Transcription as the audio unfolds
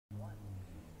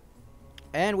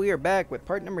And we are back with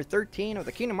part number 13 of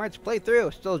the Kingdom Hearts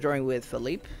playthrough. Still joined with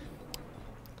Philippe.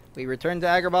 We return to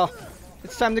Agrabah.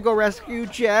 It's time to go rescue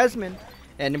Jasmine.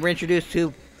 And we're introduced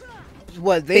to,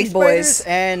 what, big boys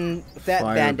and fat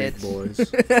Fire bandits.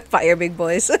 Big boys. Fire big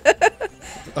boys.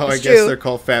 Oh, I It's guess true. they're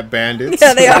called Fat Bandits.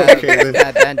 Yeah, they are. Okay, then.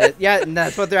 Fat bandit. Yeah, and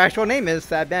that's what their actual name is,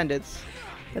 Fat Bandits.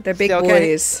 But they're big Still can't-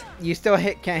 boys. You still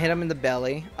can't hit them in the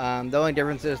belly. The only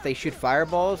difference is they shoot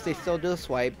fireballs, they still do a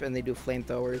swipe, and they do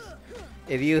flamethrowers.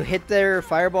 If you hit their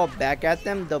fireball back at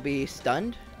them, they'll be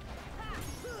stunned.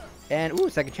 And, ooh,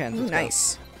 second chance. Let's go.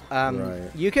 Nice. Right.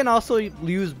 You can also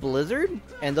use Blizzard,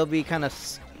 and they'll be kind of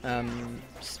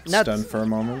Stunned for a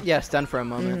moment. Yeah, stunned for a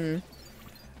moment.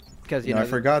 Because I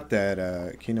forgot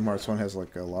that Kingdom Hearts 1 has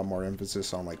like a lot more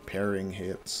emphasis on like parrying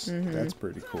hits. That's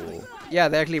pretty cool. yeah,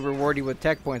 they actually reward you with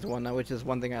tech points and whatnot, which is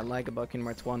one thing I like about Kingdom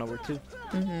Hearts 1 over 2.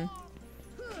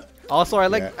 Also, I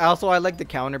like the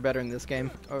counter better in this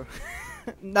game. Or,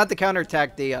 not the counter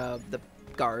attack, the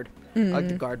guard. I like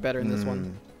the guard better in this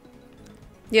one.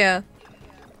 Yeah.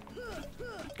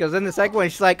 Because in the second one,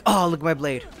 she's like, "Oh, look at my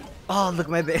blade. Oh, look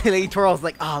at my blade." Lady Toral's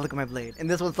like, "Oh, look at my blade." And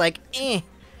this one's like, "Eh."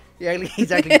 Yeah,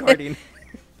 he's actually guarding.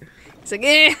 It's like,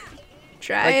 eh.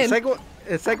 Try Like, it.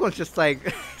 the second one's just like,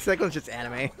 the second one's just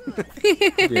anime.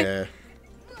 Yeah.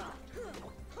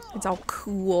 It's all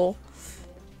cool.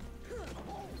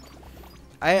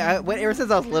 Ever since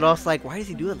I was little, I was like, why does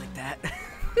he do it like that?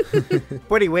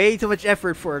 Putting way too much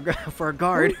effort for a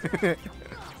guard.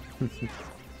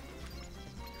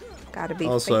 Gotta be.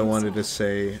 Also, I fancy. wanted to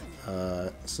say,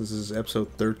 since this is episode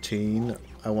 13,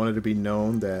 I wanted to be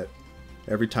known that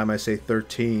every time I say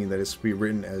 13, that it's to be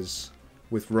written as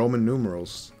with Roman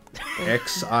numerals.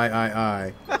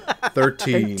 XIII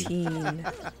 13. 13.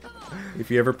 If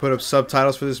you ever put up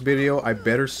subtitles for this video, I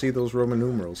better see those Roman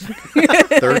numerals.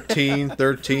 13,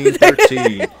 13,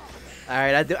 13.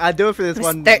 Alright, I'll do it for this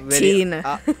one 13. video.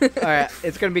 Alright,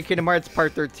 it's gonna be Kingdom Hearts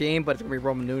Part 13, but it's gonna be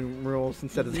Roman numerals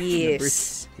instead of the numbers.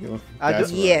 Yes. You know, I'll that's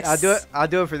do, what- Yes. I'll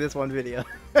do it for this one video.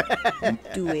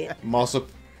 Do it. I'm also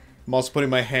putting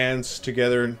my hands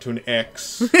together into an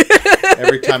X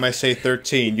every time I say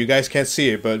 13. You guys can't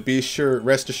see it, but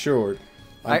rest assured,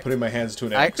 I'm putting my hands to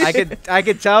an X. I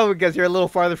could tell because you're a little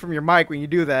farther from your mic when you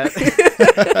do that.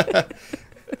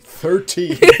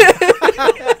 13.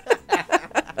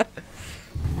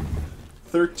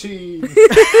 13.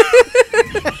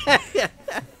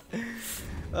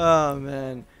 Oh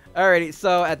man. Alrighty,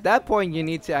 so at that point you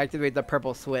need to activate the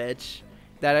purple switch.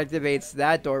 That activates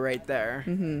that door right there.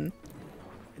 Then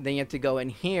you have to go in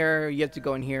here. You have to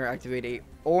go in here, activate a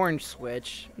orange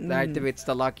switch. That activates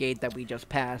the lock gate that we just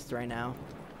passed right now.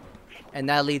 And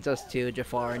that leads us to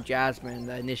Jafar and Jasmine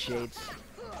that initiates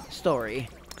story.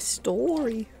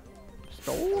 Story.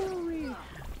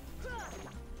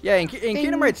 Yeah, in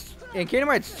Kingdom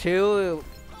Hearts 2,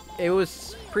 it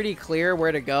was pretty clear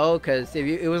where to go, because if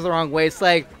it was the wrong way, it's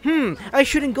like, I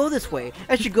shouldn't go this way.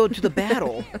 I should go to the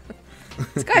battle.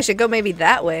 This guy should go maybe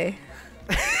that way.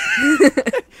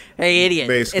 Hey, idiot.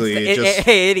 Basically,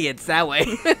 hey, idiots, that way.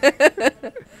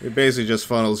 It basically just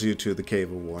funnels you to the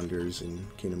Cave of Wonders in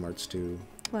Kingdom Hearts 2.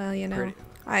 Well, you know, Pretty.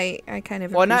 I kind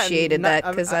of Well, not- appreciated that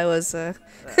not- because I was. I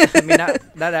mean, not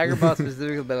Agrabah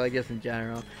specifically, but I guess in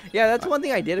general. Yeah, that's one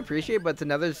thing I did appreciate, but it's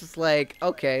another, it's just like,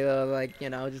 okay, like, you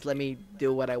know, just let me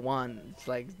do what I want. It's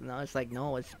like,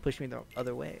 no, it's push me the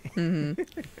other way.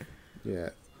 Yeah.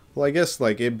 Well, I guess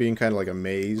like it being kind of like a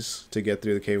maze to get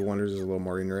through the Cave of Wonders is a little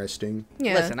more interesting.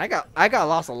 Yeah. Listen, I got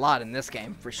lost a lot in this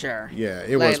game, for sure. Yeah,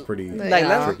 it Like- was pretty Like,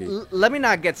 Yeah. tricky. let me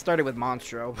not get started with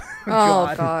Monstro.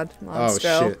 Oh God, Oh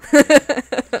Monstro.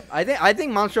 shit. I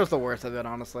think Monstro's the worst of it,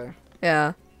 honestly.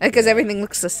 Yeah, because Yeah. everything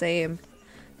looks the same.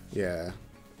 Yeah.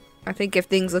 I think if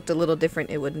things looked a little different,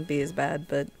 it wouldn't be as bad.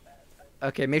 But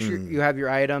Okay, make sure you have your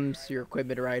items, your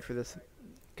equipment right for this,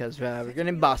 because we're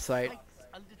getting boss fight.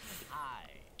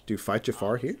 Do you fight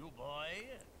Jafar here?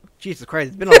 Jesus Christ,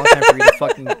 it's been a long time for you to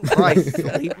fucking cry,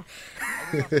 Philippe.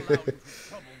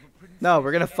 No,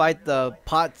 we're gonna fight the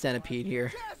pot centipede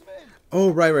here.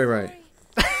 Oh, right.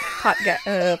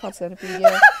 pot centipede.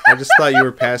 Yeah. I just thought you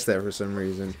were past that for some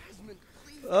reason.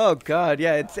 Oh God,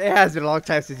 yeah, it has been a long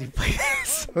time since you played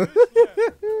this.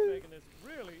 Making this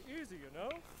really easy, you know?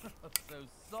 So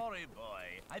sorry, boy.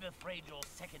 I'm afraid your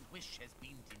second wish has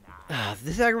been denied.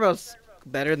 This Agrabah's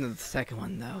better than the second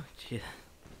one, though. Gee.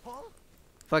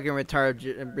 Fucking Return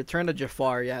to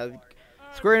Jafar, yeah.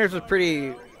 Square Enix was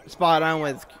pretty spot on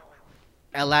with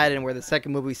Aladdin, where the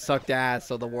second movie sucked ass,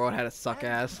 so the world had to suck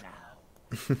ass.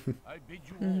 I bid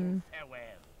you all farewell.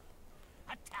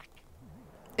 Attack!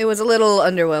 It was a little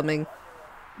underwhelming.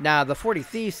 Nah, the 40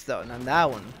 Thieves, though, now that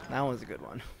one's a good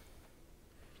one.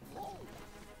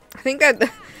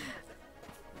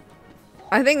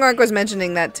 I think Mark was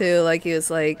mentioning that too. Like he was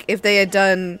like, if they had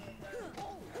 40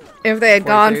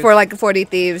 gone Thieves? for like 40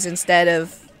 Thieves instead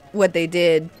of what they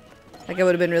did, like it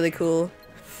would have been really cool.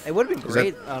 It would have been Is that-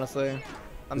 great, honestly.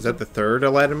 Is that the third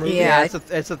Aladdin movie? Yeah.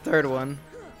 it's the third one.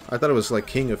 I thought it was like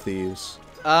King of Thieves.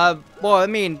 Well, I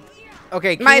mean,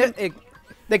 okay,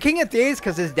 the King of Thieves,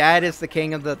 because his dad is the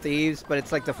king of the thieves, but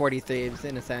it's like the 40 Thieves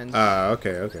in a sense. Okay.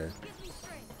 Okay,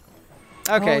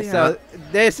 Oh, yeah. so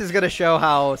this is gonna show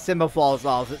how Simba falls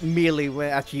off immediately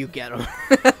after you get him.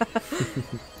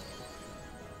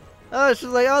 Oh, she's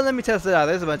like, oh, let me test it out.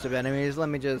 There's a bunch of enemies. Let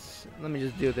me just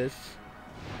do this.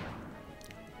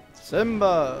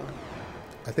 Simba.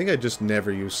 I think I just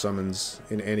never use summons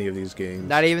in any of these games.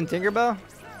 Not even Tinkerbell.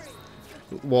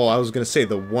 Well, I was gonna say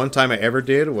the one time I ever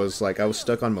did was like I was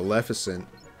stuck on Maleficent,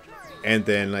 and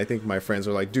then I think my friends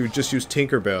were like, "Dude, just use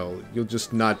Tinkerbell. You'll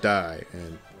just not die."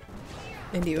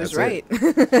 And he was That's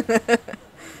right.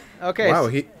 Okay. wow,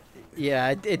 Yeah,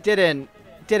 it didn't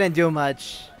do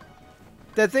much.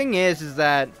 The thing is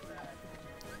that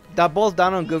both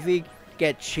Donald and Goofy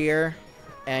get cheer,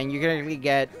 and you're gonna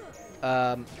get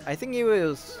I think it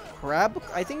was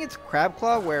I think it's Crab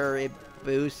Claw where it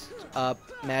boosts up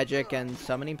magic and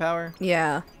summoning power.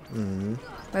 Yeah. Mhm.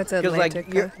 That's Because Atlantic.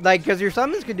 because your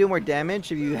summons can do more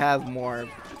damage if you have more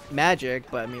magic,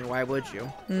 but I mean, why would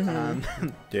you?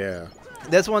 Yeah.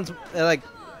 This one's like,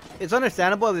 it's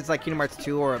understandable if it's like Kingdom Hearts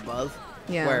 2 or above,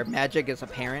 Yeah. where magic is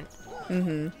apparent.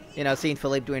 Mm-hmm. You know, seeing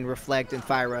Philippe doing Reflect and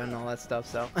Fire and all that stuff.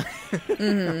 So.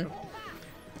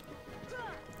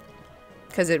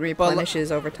 Because it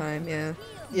replenishes over time. Yeah.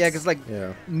 Yeah, because like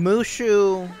Yeah.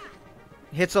 Mushu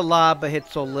hits a lot but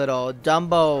hits so little.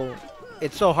 Dumbo,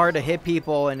 it's so hard to hit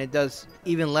people and it does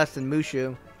even less than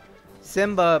Mushu.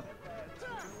 Simba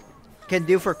can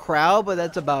do for crowd, but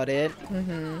that's about it.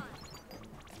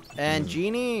 And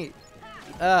Genie,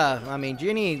 I mean,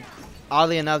 Genie,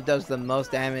 oddly enough, does the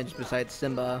most damage besides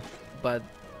Simba, but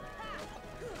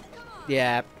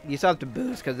yeah, you still have to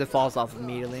boost because it falls off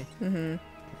immediately.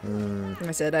 Like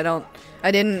I said,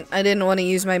 I didn't want to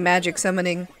use my magic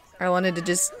summoning. I wanted to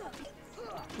just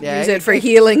use it for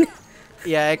healing.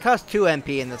 Yeah, it costs 2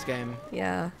 MP in this game.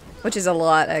 Yeah. Which is a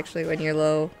lot actually when you're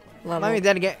low level. I mean,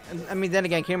 then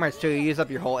again, Kingdom Hearts 2, you use up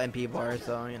your whole MP bar,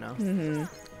 so you know.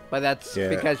 But that's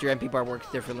because your MP bar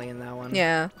works differently in that one.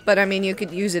 Yeah, but I mean, you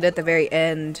could use it at the very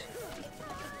end.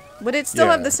 Would it still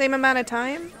have Yeah. the same amount of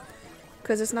time?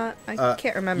 Because it's not. I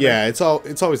can't remember. Yeah, it's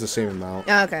always the same amount.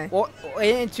 Oh, okay. Well,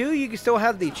 in 2, you can still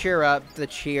have the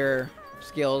cheer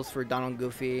skills for Donald and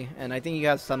Goofy, and I think you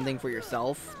have something for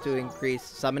yourself to increase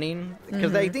summoning,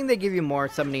 because I think they give you more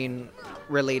summoning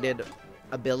related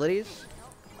abilities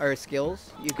or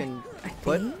skills you can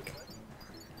put. Think?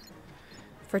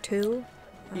 For 2?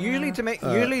 Usually to make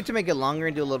it longer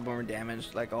and do a little more damage,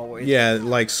 like always. Yeah,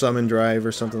 like summon drive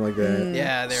or something like that.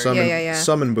 Yeah, there. Summon, Yeah.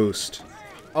 summon boost.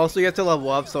 Also, you have to level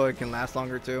up so it can last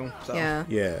longer too. So. Yeah.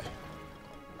 Yeah.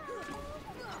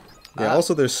 Yeah.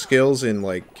 Also, there's skills in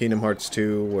like Kingdom Hearts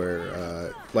 2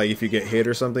 where, like, if you get hit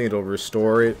or something, it'll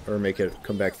restore it or make it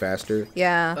come back faster.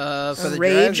 Yeah. For the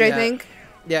Rage, drive, I think.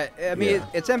 Yeah, I mean, Yeah.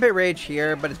 it's MP Rage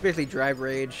here, but it's basically Drive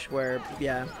Rage, where,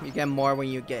 yeah, you get more when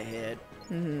you get hit,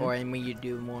 or when you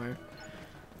do more.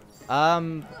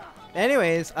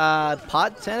 Anyways,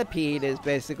 Pot Centipede is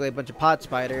basically a bunch of pot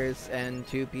spiders and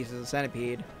 2 pieces of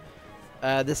centipede.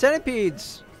 The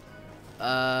centipedes,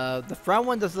 the front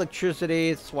one does electricity,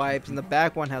 it swipes, and the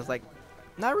back one has, like,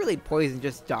 not really poison,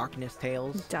 just darkness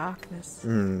tails. Darkness.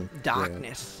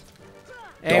 Darkness.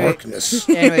 Darkness.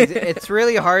 Anyways, it's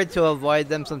really hard to avoid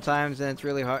them sometimes, and it's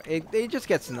really hard. It just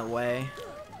gets in the way.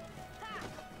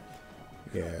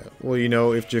 Yeah. Well, you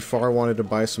know, if Jafar wanted to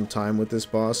buy some time with this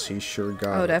boss, he sure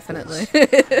got it. Oh, definitely.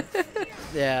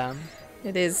 Yeah.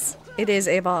 It is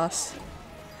a boss.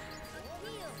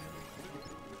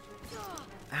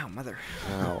 Ow, mother.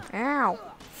 Wow. Ow.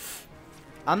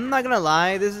 I'm not gonna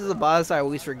lie, this is a boss I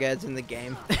always forget in the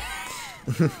game.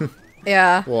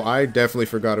 Yeah. Well, I definitely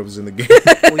forgot it was in the game.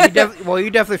 You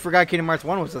definitely forgot Kingdom Hearts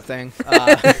 1 was a thing.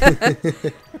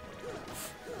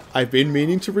 I've been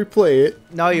meaning to replay it.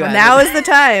 No, you haven't. Now is the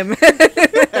time.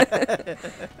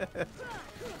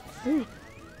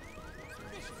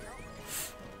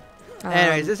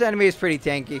 Anyways, this enemy is pretty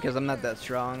tanky because I'm not that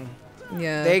strong.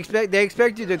 Yeah. They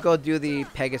expect you to go do the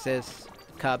Pegasus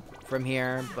Cup from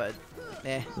here, but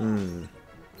eh.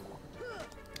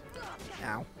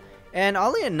 Ow. And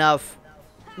oddly enough,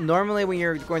 normally when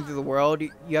you're going through the world,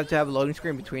 you have to have a loading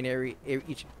screen between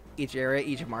each area,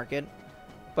 each market.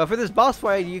 But for this boss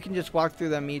fight, you can just walk through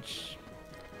them each.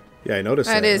 Yeah, I noticed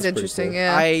that. That is That's pretty interesting, cool.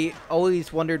 yeah. I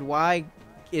always wondered why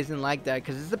isn't like that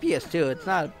because it's the PS2. It's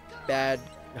not bad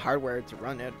hardware to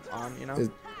run it on, you know.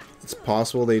 It's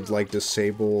possible they'd like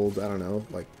disabled, I don't know,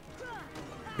 like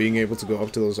being able to go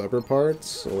up to those upper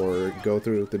parts or go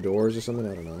through the doors or something.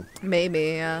 I don't know. Maybe,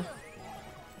 yeah.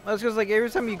 Well, it's because like every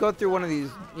time you go through one of these,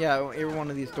 every one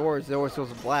of these doors, it always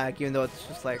goes black, even though it's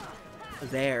just like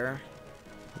there.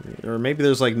 Or maybe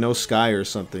there's like no sky or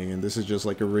something, and this is just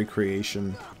like a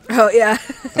recreation. Oh yeah.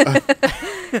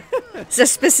 It's a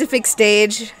specific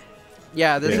stage.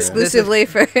 Yeah, this exclusively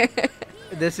for.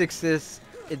 This exists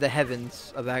in the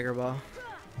heavens of Agrabah.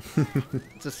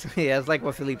 Just it's like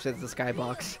what Philippe says, the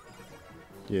skybox.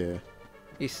 Yeah.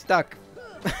 He's stuck.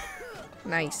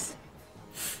 Nice.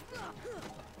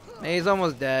 Hey, he's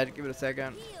almost dead. Give it a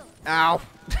second. Ow.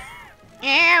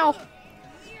 Ow.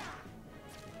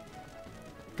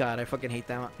 God, I fucking hate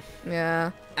that one.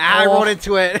 Yeah. Ah, I rolled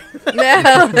into it.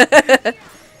 No.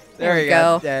 There we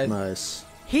go. Dead. Nice.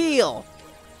 Heal.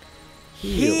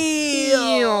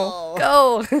 Heal.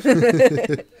 Go.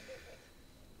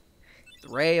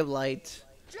 Ray of light.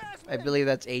 I believe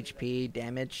that's HP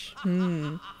damage.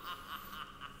 Hmm.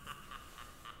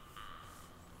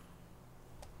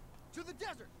 To the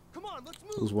desert. Come on, let's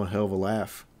move. It was one hell of a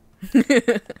laugh.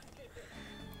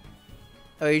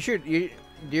 Oh, you should.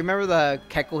 Do you remember the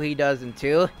keckle he does in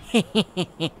 2?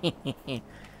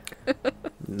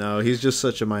 No, he's just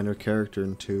such a minor character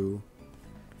in 2.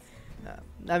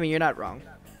 I mean, you're not wrong.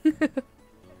 The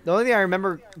only thing I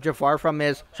remember Jafar from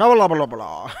is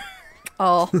shabba-labba-labba-la.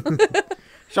 Oh.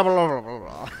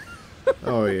 Shabba-labba-labba-la.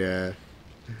 Oh yeah.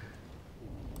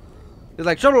 He's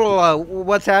like, shabba-labba-la,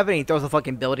 what's happening? He throws a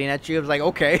fucking building at you. It's like,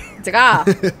 okay. It's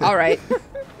like, all right.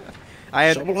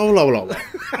 I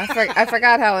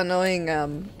forgot how annoying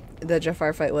the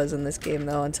Jafar fight was in this game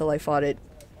though until I fought it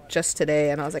just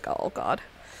today, and I was like, oh god.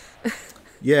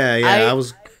 Yeah, I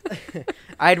was.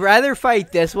 I'd rather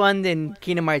fight this one than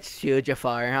Kingdom Hearts 2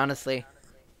 Jafar, honestly.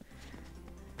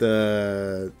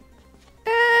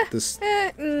 This.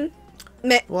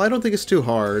 Meh. Well, I don't think it's too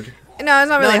hard. No, it's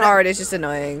not really hard. It's just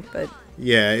annoying, but.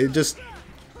 Yeah, it just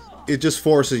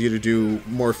forces you to do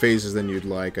more phases than you'd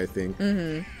like, I think.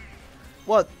 Mm-hmm.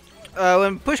 Well,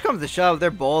 when push comes to shove, they're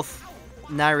both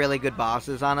not really good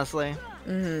bosses, honestly.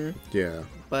 Mm-hmm. Yeah.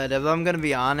 But if I'm gonna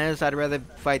be honest, I'd rather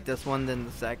fight this one than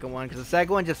the second one, because the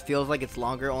second one just feels like it's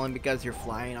longer only because you're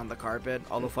flying on the carpet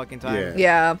all the fucking time.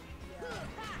 Yeah.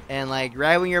 And like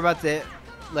right when you're about to,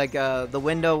 like the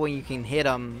window when you can hit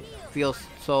him feels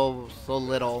so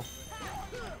little.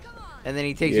 And then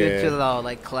he takes you into the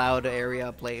like cloud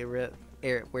area,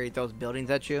 where he throws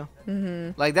buildings at you.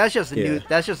 Mm-hmm. Like that's just a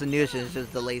that's just a nuisance.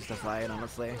 Just delays the fight,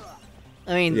 honestly.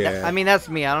 I mean, that's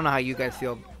me. I don't know how you guys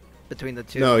feel between the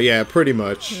two. No, yeah, pretty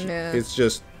much. Yeah. It's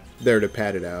just there to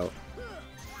pad it out.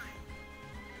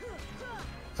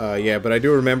 Yeah, but I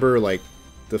do remember like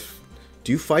do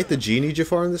you fight the genie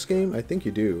Jafar in this game? I think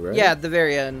you do, right? Yeah, at the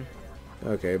very end.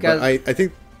 Okay, but I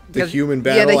think the human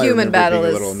battle. Yeah, the human battle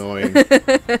being is a little annoying.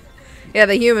 Yeah,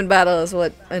 the human battle is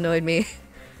what annoyed me.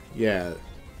 Yeah.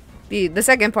 The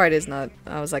second part is not.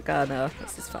 I was like, oh no,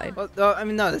 this is fine. Well, I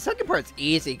mean, no, the second part's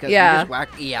easy because you just whack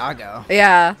Iago.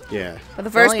 Yeah. Yeah. But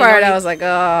the first part, I was like,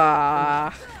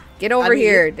 ah, get over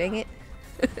here, dang it.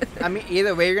 I mean,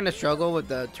 either way, you're gonna struggle with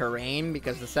the terrain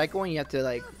because the second one you have to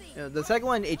like. The second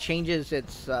one it changes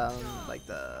its like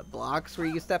the blocks where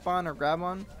you step on or grab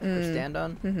on or stand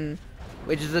on,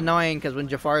 which is annoying because when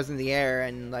Jafar's in the air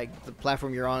and like the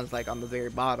platform you're on is like on the very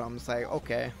bottom, it's like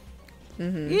okay.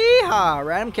 Yeehaw,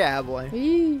 random cowboy.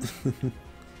 In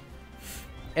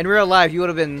real life, he would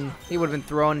have been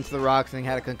thrown into the rocks and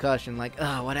had a concussion. Like,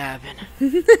 oh, what happened?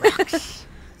 Rocks.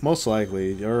 Most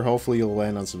likely, or hopefully you'll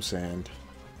land on some sand.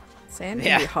 Sand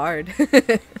can be hard.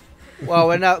 Well,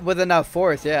 with enough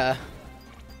force, yeah.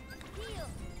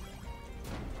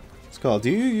 It's called.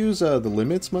 Do you use the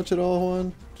limits much at all,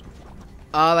 Juan?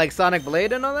 Like Sonic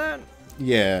Blade and all that.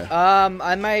 Yeah.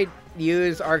 I might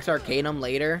use Arx Arcanum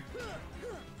later.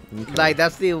 Okay. Like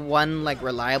that's the one like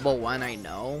reliable one I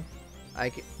know,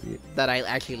 that I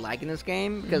actually like in this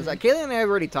game because Kaylee and I have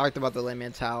already talked about the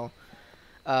limits. How,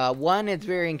 one, it's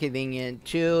very inconvenient.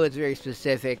 Two, it's very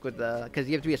specific with because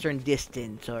you have to be a certain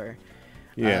distance or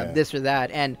this or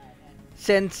that. And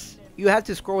since you have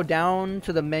to scroll down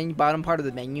to the bottom part of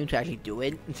the menu to actually do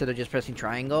it instead of just pressing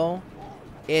triangle,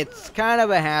 it's kind of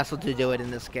a hassle to do it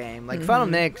in this game. Like Final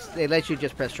Mix, they let you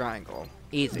just press triangle,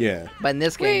 easy. Yeah. But in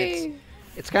this game,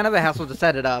 it's kind of a hassle to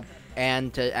set it up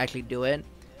and to actually do it.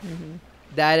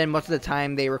 That and most of the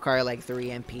time they require like 3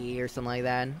 MP or something like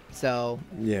that. So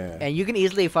and you can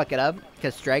easily fuck it up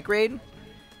because strike rate,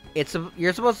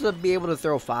 you're supposed to be able to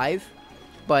throw 5,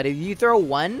 but if you throw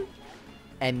 1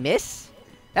 and miss,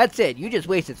 That's it. You just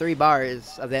wasted 3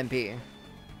 bars of MP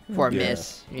for a Yeah.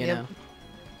 miss. You Yep. know.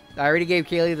 I already gave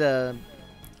Kaylee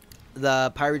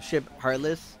the pirate ship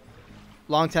Heartless.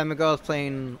 Long time ago, I was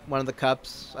playing one of the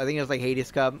cups. I think it was like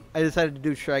Hades Cup. I decided to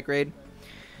do Strike Raid.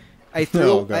 I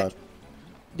threw. Oh god.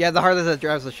 Yeah, the Heartless that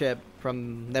drives the ship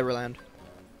from Neverland.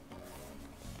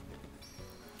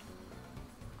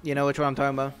 You know which one I'm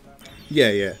talking about? Yeah,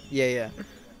 yeah. Yeah.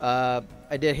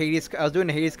 I did Hades. I was doing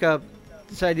the Hades Cup.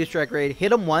 Decided to do Strike Raid.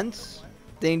 Hit him once.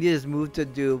 Then he just moved to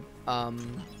do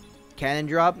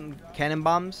cannon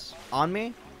bombs on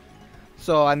me.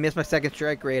 So I missed my second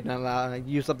Strike Raid and I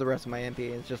used up the rest of my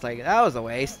MP. It's just like, that was a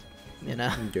waste. You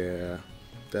know? Yeah.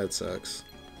 That sucks.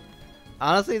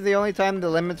 Honestly, the only time the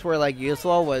limits were like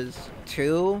useful was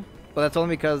 2. But that's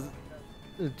only because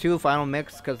 2 final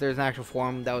mix, because there's an actual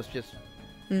form that was just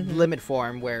limit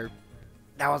form where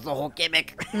that was the whole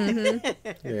gimmick.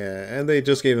 Yeah, and they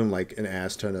just gave him like an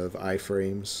ass ton of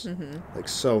iframes. Like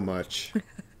so much.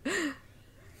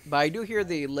 But I do hear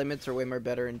the limits are way more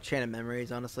better in Chain of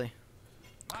Memories, honestly.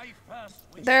 My first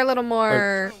wish They're a little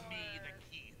more me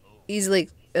the keyhole. easily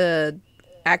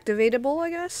activatable, I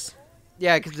guess.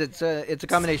 Yeah, because it's a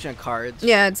combination of cards.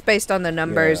 Yeah, it's based on the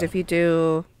numbers. Yeah. If you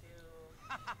do,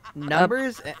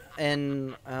 Numbers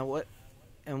and what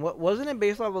wasn't it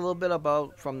based off a little bit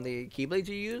about from the Keyblades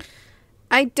you use?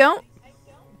 I don't.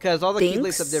 Because all the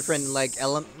Keyblades have Thinks- different like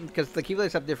because the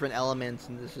Keyblades have different elements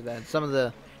and this and that. Some of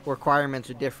the requirements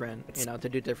are different, you know, to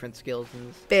do different skills.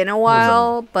 And Been a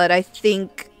while, but I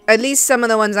think at least some of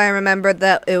the ones I remember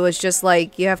that it was just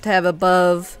like you have to have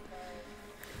above,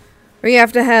 or you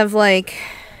have to have like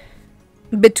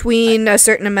between a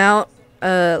certain amount.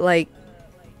 Like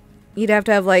you'd have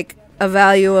to have like a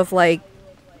value of like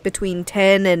between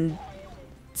 10 and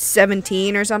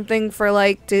 17 or something for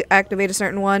like to activate a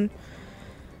certain one.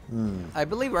 I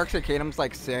believe Arx Arcanum's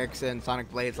like 6 and Sonic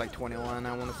Blade's like 21.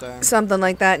 I want to say. Something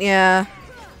like that, yeah.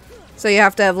 So you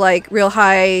have to have like real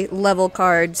high level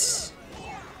cards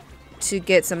to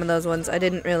get some of those ones. I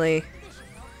didn't really.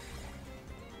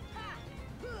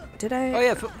 Did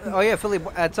I? Oh yeah, Philly.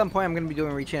 At some point, I'm gonna be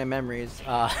doing Rechain of Memories.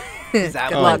 Is that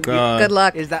Good Oh, luck. God. Good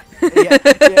luck. Is that?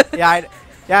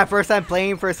 Yeah. First time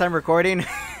playing, first time recording.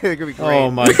 It's gonna be great. Oh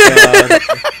my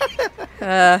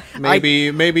god.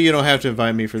 Maybe you don't have to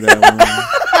invite me for that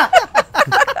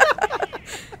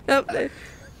one. Nope.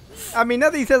 I mean,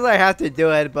 nothing says I have to do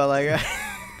it, but like.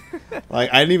 Like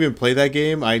I didn't even play that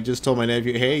game. I just told my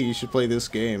nephew, "Hey, you should play this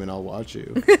game, and I'll watch you."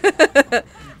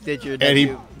 Did your And he-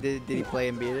 nephew, did he play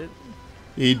and beat it?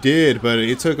 He did, but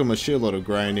it took him a shitload of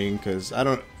grinding because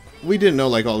we didn't know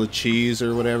like all the cheese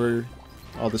or whatever,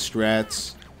 all the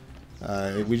strats.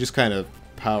 We just kind of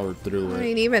powered through I it.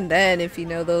 mean, even then, if you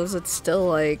know those, it's still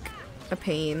like a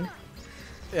pain.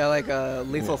 Yeah, like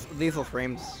lethal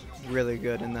frames really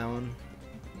good in that one.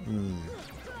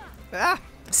 Ah,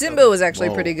 Simba was actually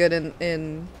Whoa. pretty good in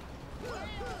and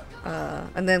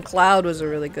then Cloud was a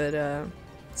really good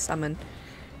summon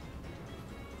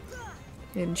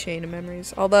in Chain of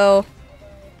Memories. Although,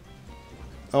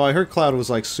 Oh, I heard Cloud was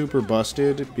like super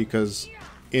busted because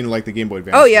in like the Game Boy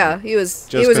Advance. oh yeah, he was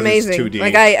Just 'cause it's amazing. 2D.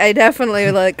 Like I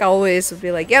definitely like always would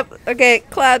be like, yep, okay,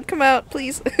 Cloud, come out,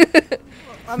 please.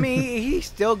 I mean, he's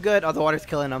still good. Oh, the water's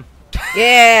killing him.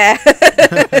 Yeah.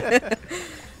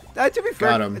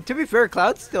 To be fair,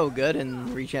 Cloud's still good in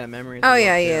Rechain of Memories. Oh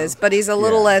yeah, he is, but he's a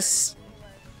little Yeah. less.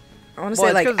 I want to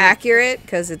Well, say it's like 'cause accurate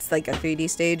because it's like a 3D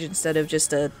stage instead of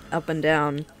just a up and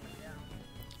down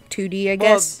 2D, I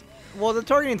guess. Well, the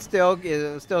targeting still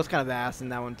is kind of ass in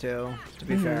that one too. To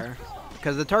be fair,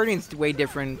 because the targeting's way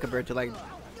different compared to like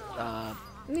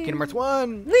Kingdom Hearts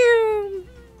 1.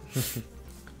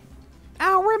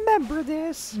 I'll remember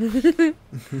this.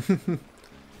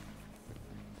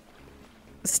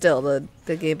 Still,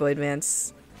 the Game Boy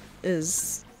Advance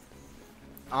is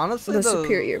Honestly, the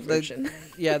superior version.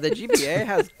 Yeah, the GBA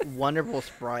has wonderful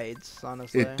sprites.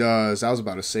 Honestly, It does. I was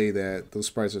about to say that. Those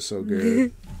sprites are so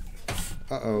good.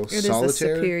 Uh-oh. It is the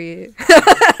Solitaire? superior.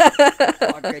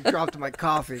 Fuck, I dropped my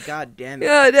coffee. God damn it.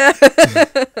 God,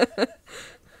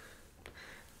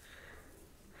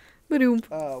 Ba-doom.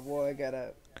 Oh boy, I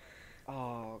gotta.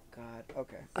 Oh god.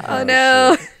 Okay. Oh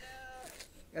no.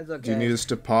 That's okay. Do you need us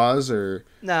to pause or?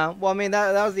 No. Well, I mean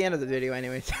that was the end of the video,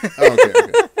 anyways. Oh,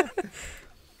 okay.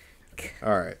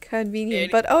 All right.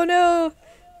 Convenient, but oh no.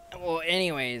 Well,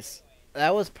 anyways,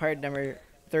 that was part number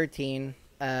 13.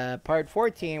 Part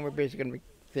 14, we're basically gonna be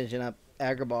finishing up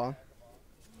Agrabah.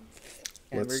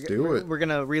 And Let's do it. We're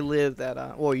gonna relive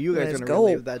that. Well, you guys Let's are gonna go.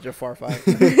 relive that Jafar fight.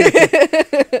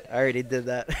 I already did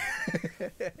that.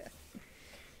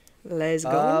 Let's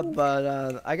go.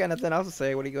 But I got nothing else to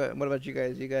say. What about you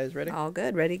guys? You guys ready? All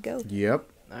good. Ready to go. Yep.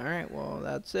 All right. Well,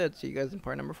 that's it. See you guys in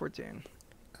part number 14.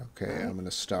 Okay, I'm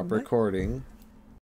gonna stop Bye. recording.